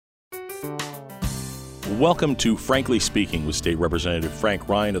Welcome to Frankly Speaking with State Representative Frank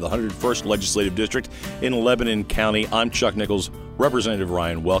Ryan of the 101st Legislative District in Lebanon County. I'm Chuck Nichols. Representative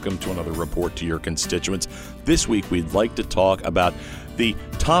Ryan, welcome to another report to your constituents. This week, we'd like to talk about the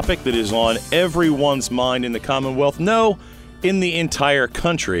topic that is on everyone's mind in the Commonwealth, no, in the entire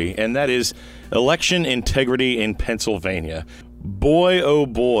country, and that is election integrity in Pennsylvania. Boy, oh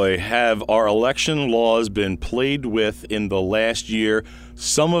boy, have our election laws been played with in the last year.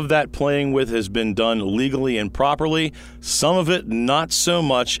 Some of that playing with has been done legally and properly, some of it not so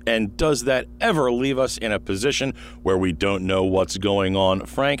much, and does that ever leave us in a position where we don't know what's going on?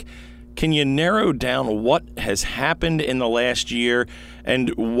 Frank, can you narrow down what has happened in the last year and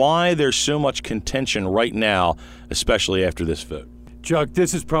why there's so much contention right now, especially after this vote? Chuck,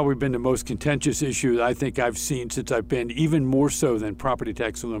 this has probably been the most contentious issue that I think I've seen since I've been, even more so than property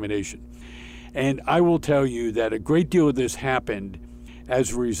tax elimination. And I will tell you that a great deal of this happened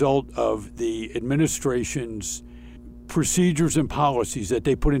as a result of the administration's procedures and policies that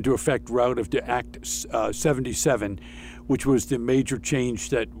they put into effect relative to Act 77, which was the major change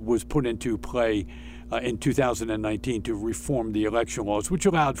that was put into play in 2019 to reform the election laws, which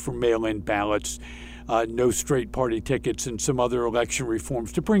allowed for mail-in ballots, no straight party tickets, and some other election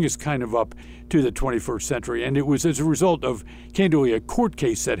reforms to bring us kind of up to the 21st century. And it was as a result of, candidly, a court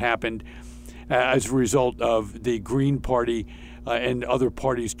case that happened as a result of the Green Party and other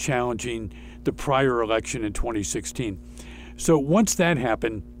parties challenging the prior election in 2016. So once that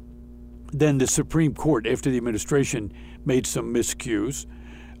happened, then the Supreme Court, after the administration made some miscues,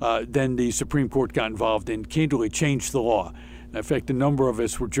 then the Supreme Court got involved and candidly changed the law. In fact, a number of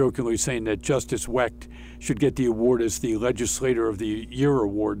us were jokingly saying that Justice Wecht should get the award as the Legislator of the Year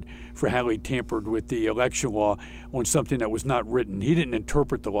award for how he tampered with the election law on something that was not written. He didn't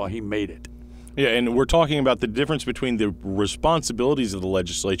interpret the law, he made it. Yeah, and we're talking about the difference between the responsibilities of the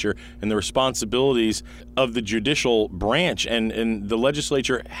legislature and the responsibilities of the judicial branch. And the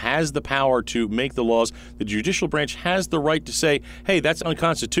legislature has the power to make the laws. The judicial branch has the right to say, hey, that's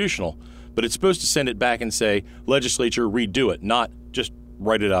unconstitutional. But it's supposed to send it back and say, legislature, redo it, not just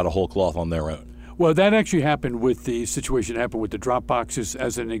write it out of whole cloth on their own. Well, that actually happened with the situation that happened with the drop boxes,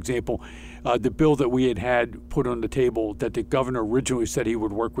 as an example. The bill that we had put on the table that the governor originally said he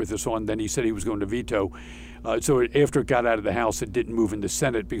would work with us on, then he said he was going to veto. So after it got out of the House, it didn't move in the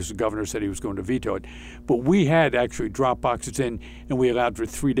Senate because the governor said he was going to veto it. But we had actually drop boxes in, and we allowed for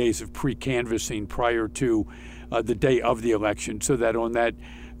 3 days of pre-canvassing prior to the day of the election, so that on that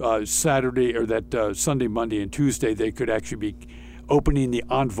Saturday or that Sunday, Monday, and Tuesday, they could actually be opening the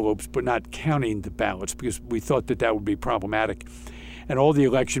envelopes but not counting the ballots, because we thought that that would be problematic. And all the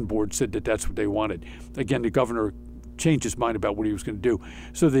election boards said that that's what they wanted. Again, the governor changed his mind about what he was going to do.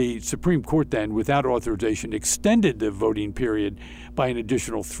 So the Supreme Court then, without authorization, extended the voting period by an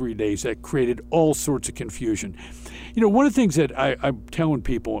additional 3 days. That created all sorts of confusion. You know, one of the things that I'm telling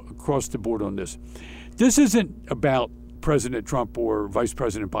people across the board on this isn't about President Trump or Vice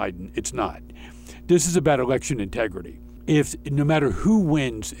President Biden. It's not. This is about election integrity. If no matter who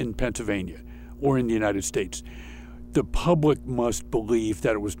wins in Pennsylvania or in the United States, the public must believe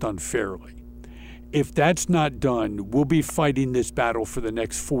that it was done fairly. If that's not done, we'll be fighting this battle for the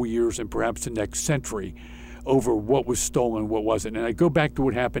next 4 years and perhaps the next century over what was stolen, what wasn't. And I go back to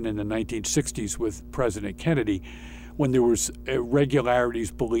what happened in the 1960s with President Kennedy, when there was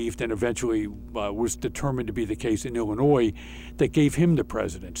irregularities believed and eventually was determined to be the case in Illinois that gave him the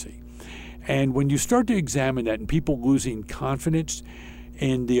presidency. And when you start to examine that and people losing confidence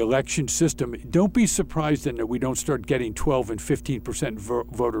in the election system, don't be surprised then that we don't start getting 12 and 15%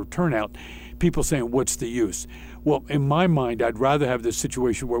 voter turnout. People saying, what's the use? Well, in my mind, I'd rather have this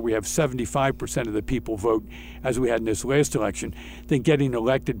situation where we have 75% of the people vote, as we had in this last election, than getting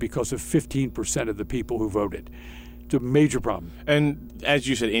elected because of 15% of the people who voted. It's a major problem. And as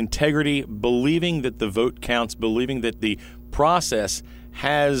you said, integrity, believing that the vote counts, believing that the process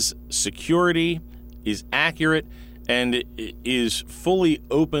has security, is accurate, and is fully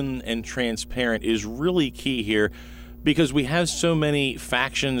open and transparent is really key here, because we have so many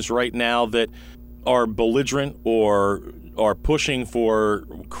factions right now that are belligerent or are pushing for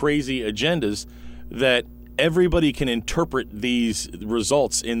crazy agendas that everybody can interpret these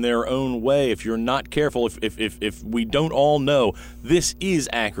results in their own way. If you're not careful, if we don't all know this is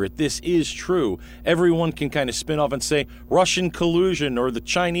accurate, this is true, everyone can kind of spin off and say Russian collusion, or the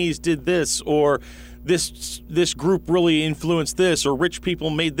Chinese did this, or this group really influenced this, or rich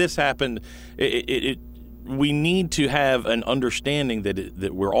people made this happen. We need to have an understanding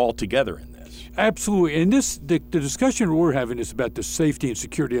that we're all together in this. Absolutely. And the discussion we're having is about the safety and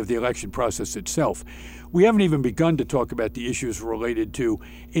security of the election process itself. We haven't even begun to talk about the issues related to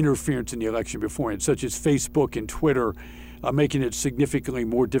interference in the election beforehand, such as Facebook and Twitter, making it significantly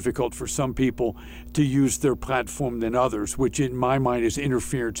more difficult for some people to use their platform than others, which in my mind is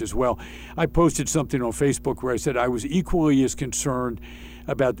interference as well. I posted something on Facebook where I said I was equally as concerned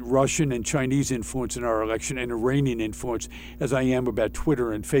about Russian and Chinese influence in our election and Iranian influence as I am about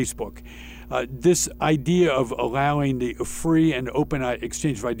Twitter and Facebook. This idea of allowing the free and open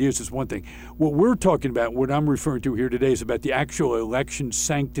exchange of ideas is one thing. What we're talking about, what I'm referring to here today, is about the actual election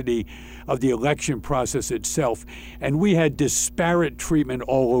sanctity of the election process itself. And we had disparate treatment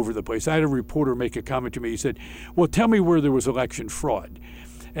all over the place. I had a reporter make a comment to me. He said, well, tell me where there was election fraud.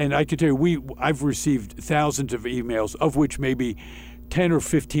 And I can tell you, I've received thousands of emails, of which maybe 10 or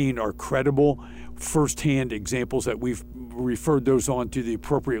 15 are credible, firsthand examples that we've referred those on to the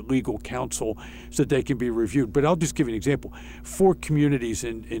appropriate legal counsel so that they can be reviewed. But I'll just give you an example. 4 communities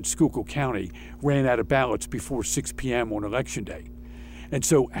in Schuylkill County ran out of ballots before 6 p.m. on Election Day. And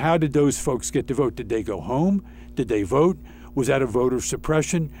so how did those folks get to vote? Did they go home? Did they vote? Was that a voter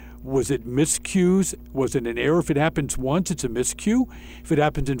suppression? Was it miscues? Was it an error? If it happens once, it's a miscue. If it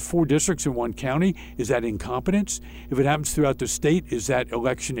happens in 4 districts in one county, is that incompetence? If it happens throughout the state, is that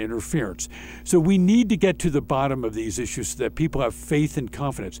election interference? So we need to get to the bottom of these issues so that people have faith and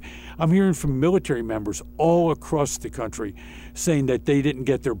confidence. I'm hearing from military members all across the country saying that they didn't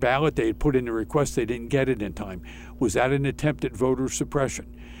get their ballot. They had put in a request. They didn't get it in time. Was that an attempt at voter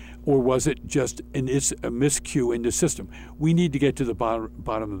suppression? Or was it just a miscue in the system? We need to get to the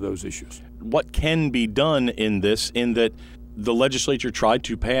bottom of those issues. What can be done in this, in that the legislature tried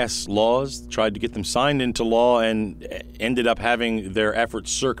to pass laws, tried to get them signed into law, and ended up having their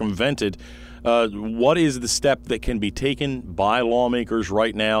efforts circumvented? What is the step that can be taken by lawmakers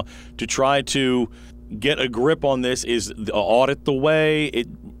right now to try to get a grip on this? Is the audit the way?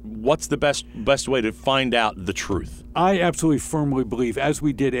 What's the best way to find out the truth? I absolutely firmly believe, as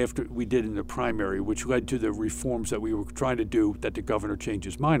we did after we did in the primary, which led to the reforms that we were trying to do that the governor changed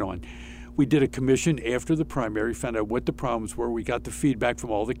his mind on. We did a commission after the primary, found out what the problems were. We got the feedback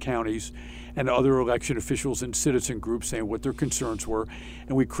from all the counties and other election officials and citizen groups saying what their concerns were,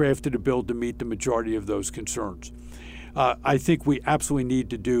 and we crafted a bill to meet the majority of those concerns. I think we absolutely need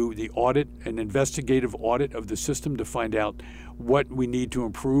to do the audit, an investigative audit of the system to find out what we need to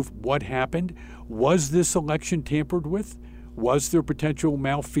improve, what happened. Was this election tampered with? Was there potential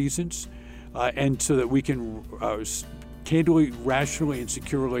malfeasance? And so that we can candidly, rationally, and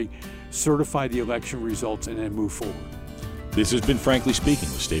securely certify the election results and then move forward. This has been Frankly Speaking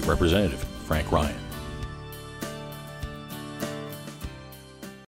with State Representative Frank Ryan.